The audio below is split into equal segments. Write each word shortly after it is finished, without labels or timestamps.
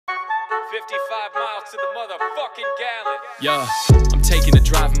55 miles to the motherfucking gallon. Yeah, I'm taking a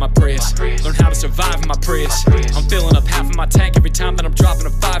drive in my Prius. Learn how to survive in my Prius. I'm filling up half of my tank every time that I'm dropping a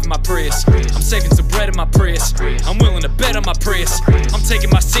 5 in my Prius. I'm saving some bread in my Prius. I'm willing to bet on my Prius. I'm taking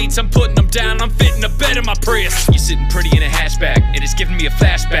my seats, I'm putting them down, and I'm fitting a bed in my Prius. You sitting pretty in a hatchback, it is giving me a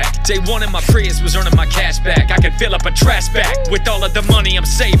flashback. Day one in my Prius was earning my cash back. I can fill up a trash bag with all of the money I'm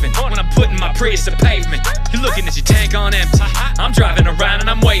saving when I'm putting my Prius to pavement. You're looking at your tank on empty. I'm driving around and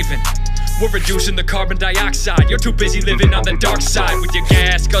I'm waving. We're reducing the carbon dioxide. You're too busy living on the dark side with your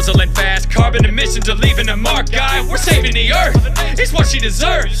gas guzzling fast. Carbon emissions are leaving a mark, guy. We're saving the earth. It's what she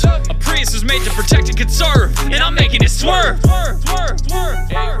deserves. A Prius is made to protect and conserve, and I'm making it swerve.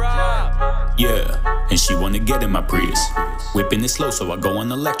 Hey, Rob. Yeah, and she wanna get in my Prius. Whipping it slow so I go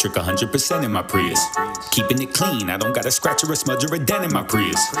on electric 100% in my Prius. Keeping it clean, I don't got a scratch or a smudge or a dent in my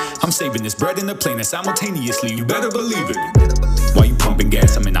Prius. I'm saving this bread in the plane and simultaneously, you better believe it. While you pumping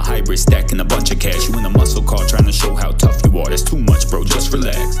gas, I'm in a hybrid stacking a bunch of cash. You in a muscle car trying to show how tough you are. That's too much, bro, just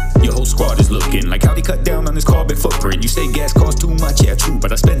relax. Your whole squad is looking like how they cut down on this carbon footprint. You say gas costs too much, yeah true,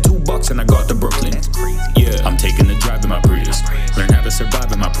 but I spent $2 and I got to Brooklyn. Yeah, I'm taking a drive in my Prius. Learn how to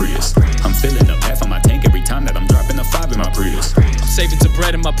survive in my Prius. I'm filling up half of my tank every time that I'm dropping a 5 in my Prius. I'm saving some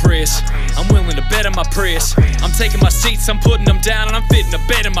bread in my Prius. I'm willing to bet on my Prius. I'm taking my seats, I'm putting them down, and I'm fitting a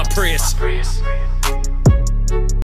bed in my Prius.